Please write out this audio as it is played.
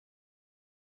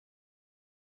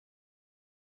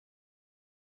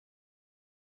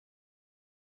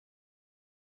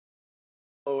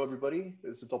Hello, everybody.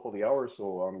 It's the top of the hour,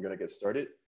 so I'm going to get started.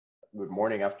 Good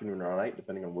morning, afternoon, or night,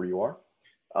 depending on where you are.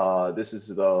 This is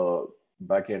the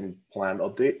backend plan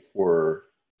update for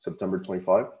September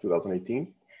 25,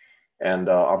 2018. And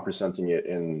I'm presenting it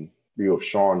in view of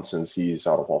Sean since he's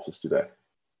out of office today.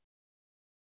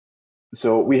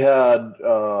 So we had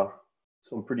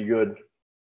some pretty good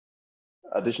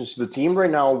additions to the team. Right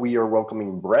now, we are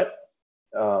welcoming Brett.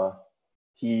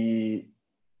 He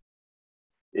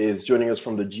is joining us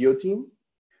from the Geo team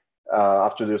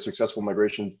after their successful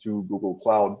migration to Google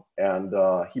Cloud. And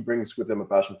he brings with him a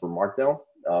passion for Markdown,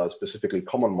 specifically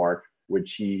Common Mark,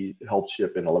 which he helped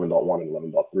ship in 11.1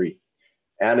 and 11.3.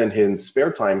 And in his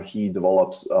spare time, he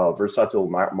develops versatile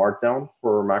Markdown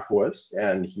for macOS,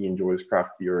 and he enjoys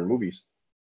craft beer and movies.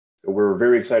 So we're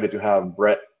very excited to have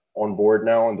Brett on board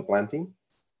now on the plan team.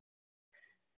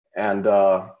 And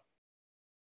now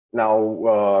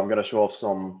I'm going to show off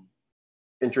some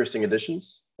interesting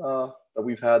additions that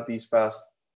we've had these past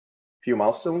few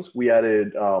milestones. We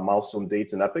added milestone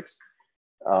dates and epics,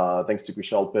 thanks to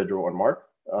Kushal, Pedro, and Mark.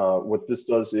 What this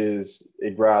does is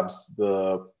it grabs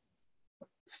the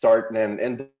start and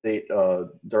end date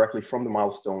directly from the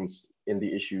milestones in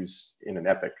the issues in an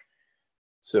epic.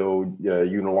 So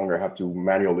you no longer have to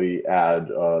manually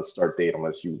add a start date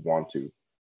unless you want to.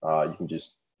 You can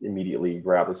just immediately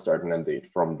grab the start and end date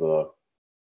from the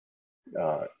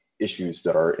issues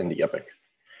that are in the epic.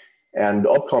 And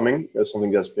upcoming,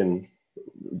 something that's been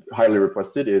highly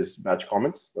requested is batch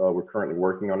comments. We're currently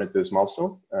working on it this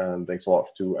milestone, and thanks a lot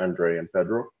to Andre and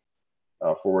Pedro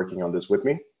for working on this with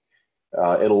me.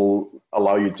 It'll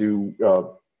allow you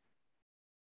to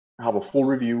have a full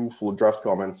review, full draft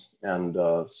comments, and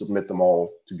submit them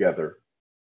all together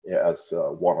as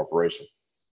one operation.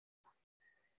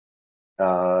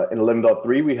 In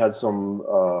 11.3, we had some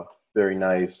very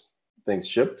nice things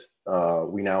shipped.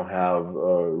 We now have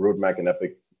roadmap and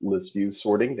epic list view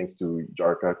sorting, thanks to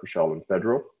Jarka, Kushal, and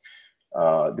Pedro.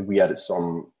 We added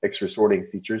some extra sorting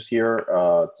features here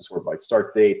to sort by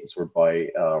start date, to sort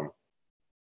by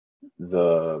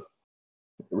the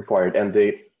required end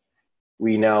date.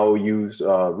 We now use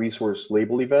resource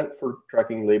label event for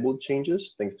tracking label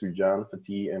changes, thanks to Jan,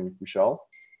 Fatih, and Kushal.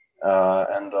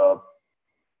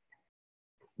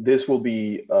 This will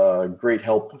be a great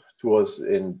help to us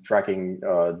in tracking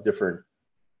different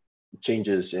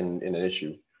changes in an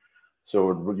issue.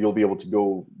 So you'll be able to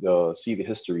go see the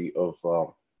history of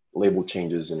label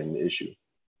changes in an issue.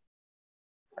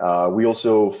 We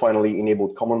also finally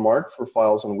enabled Common Mark for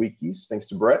files on wikis, thanks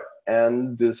to Brett.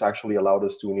 And this actually allowed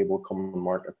us to enable Common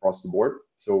Mark across the board.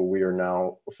 So we are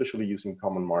now officially using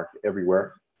Common Mark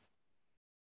everywhere.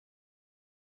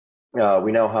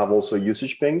 We now have also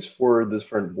usage pings for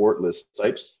different board list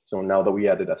types. So now that we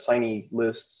added assignee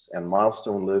lists and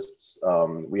milestone lists,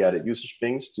 we added usage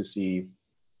pings to see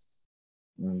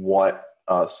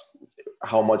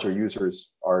how much our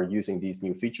users are using these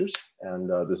new features. And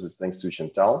this is thanks to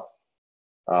Chantal.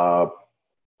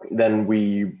 Then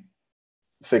we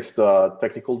fixed a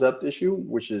technical debt issue,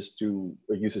 which is to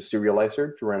use a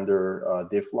serializer to render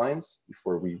diff lines.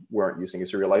 Before we weren't using a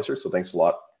serializer, so thanks a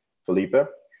lot, Felipe.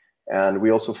 And we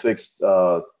also fixed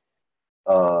a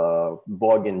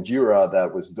bug in Jira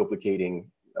that was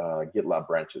duplicating GitLab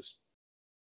branches.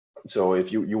 So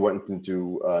if you went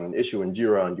into an issue in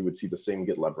Jira and you would see the same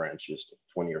GitLab branch just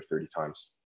 20 or 30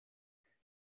 times.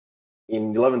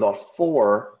 In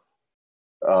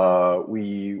 11.4,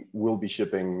 we will be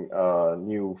shipping a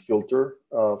new filter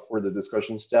for the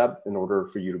discussions tab in order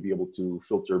for you to be able to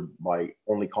filter by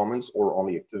only comments or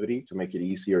only activity to make it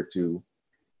easier to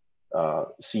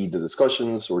see the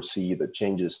discussions or see the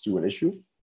changes to an issue.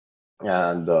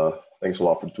 And thanks a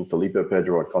lot to Felipe,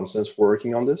 Pedro, and Constance for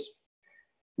working on this.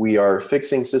 We are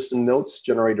fixing system notes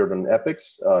generated on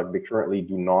epics. They currently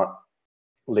do not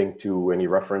link to any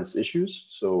reference issues.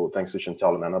 So thanks to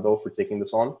Chantal and Annabelle for taking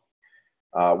this on.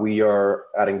 We are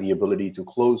adding the ability to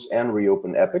close and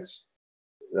reopen epics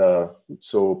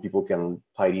so people can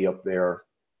tidy up their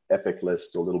epic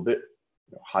list a little bit.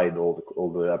 Hide all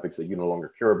the epics that you no longer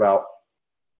care about,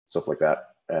 stuff like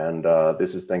that. And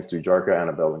this is thanks to Jarka,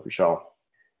 Annabelle, and Kushal.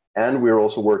 And we're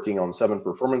also working on 7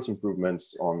 performance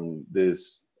improvements on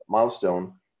this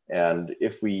milestone. And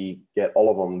if we get all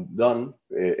of them done,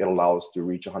 it allows us to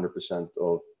reach 100%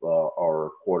 of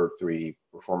our Q3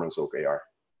 performance OKR.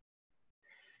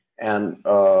 And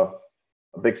a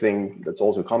big thing that's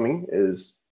also coming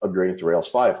is upgrading to Rails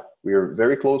 5. We are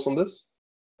very close on this.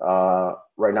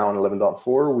 Right now in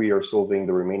 11.4, we are solving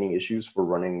the remaining issues for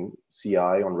running CI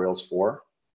on Rails 4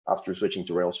 after switching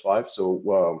to Rails 5. So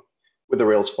with the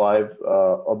Rails 5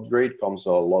 upgrade comes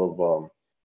a lot of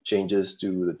changes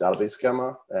to the database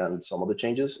schema and some other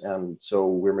changes. And so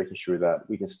we're making sure that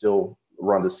we can still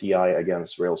run the CI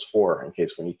against Rails 4 in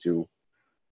case we need to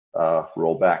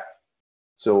roll back.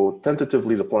 So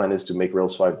tentatively, the plan is to make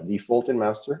Rails 5 the default in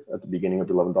master at the beginning of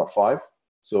 11.5,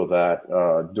 so that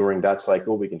during that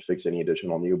cycle, we can fix any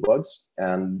additional new bugs.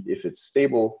 And if it's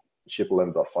stable, ship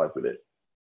 11.5 with it.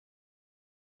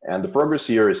 And the progress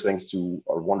here is thanks to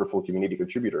our wonderful community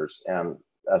contributors. And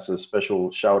as a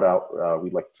special shout out,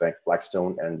 we'd like to thank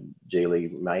Blackstone and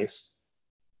Jaylee Mice,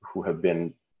 who have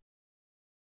been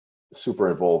super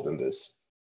involved in this.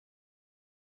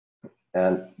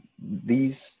 And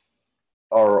these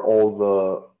are all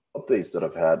the updates that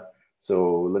I've had.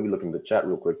 So let me look in the chat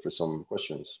real quick for some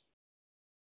questions.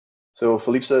 So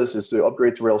Philippe says, is the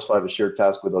upgrade to Rails 5 a shared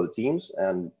task with other teams?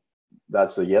 And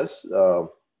that's a yes.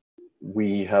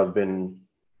 We have been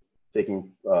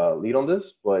taking lead on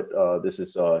this, but this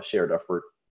is a shared effort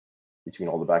between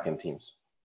all the backend teams.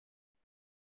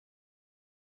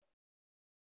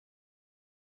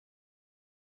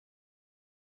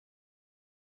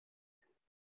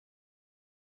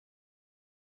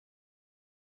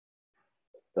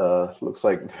 Looks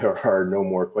like there are no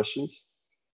more questions.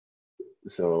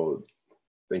 So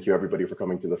thank you everybody for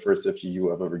coming to the first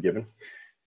FGU I've ever given.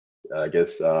 I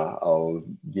guess I'll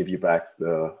give you back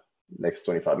the next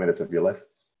 25 minutes of your life.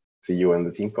 See you in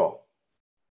the team call.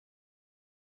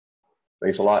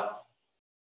 Thanks a lot.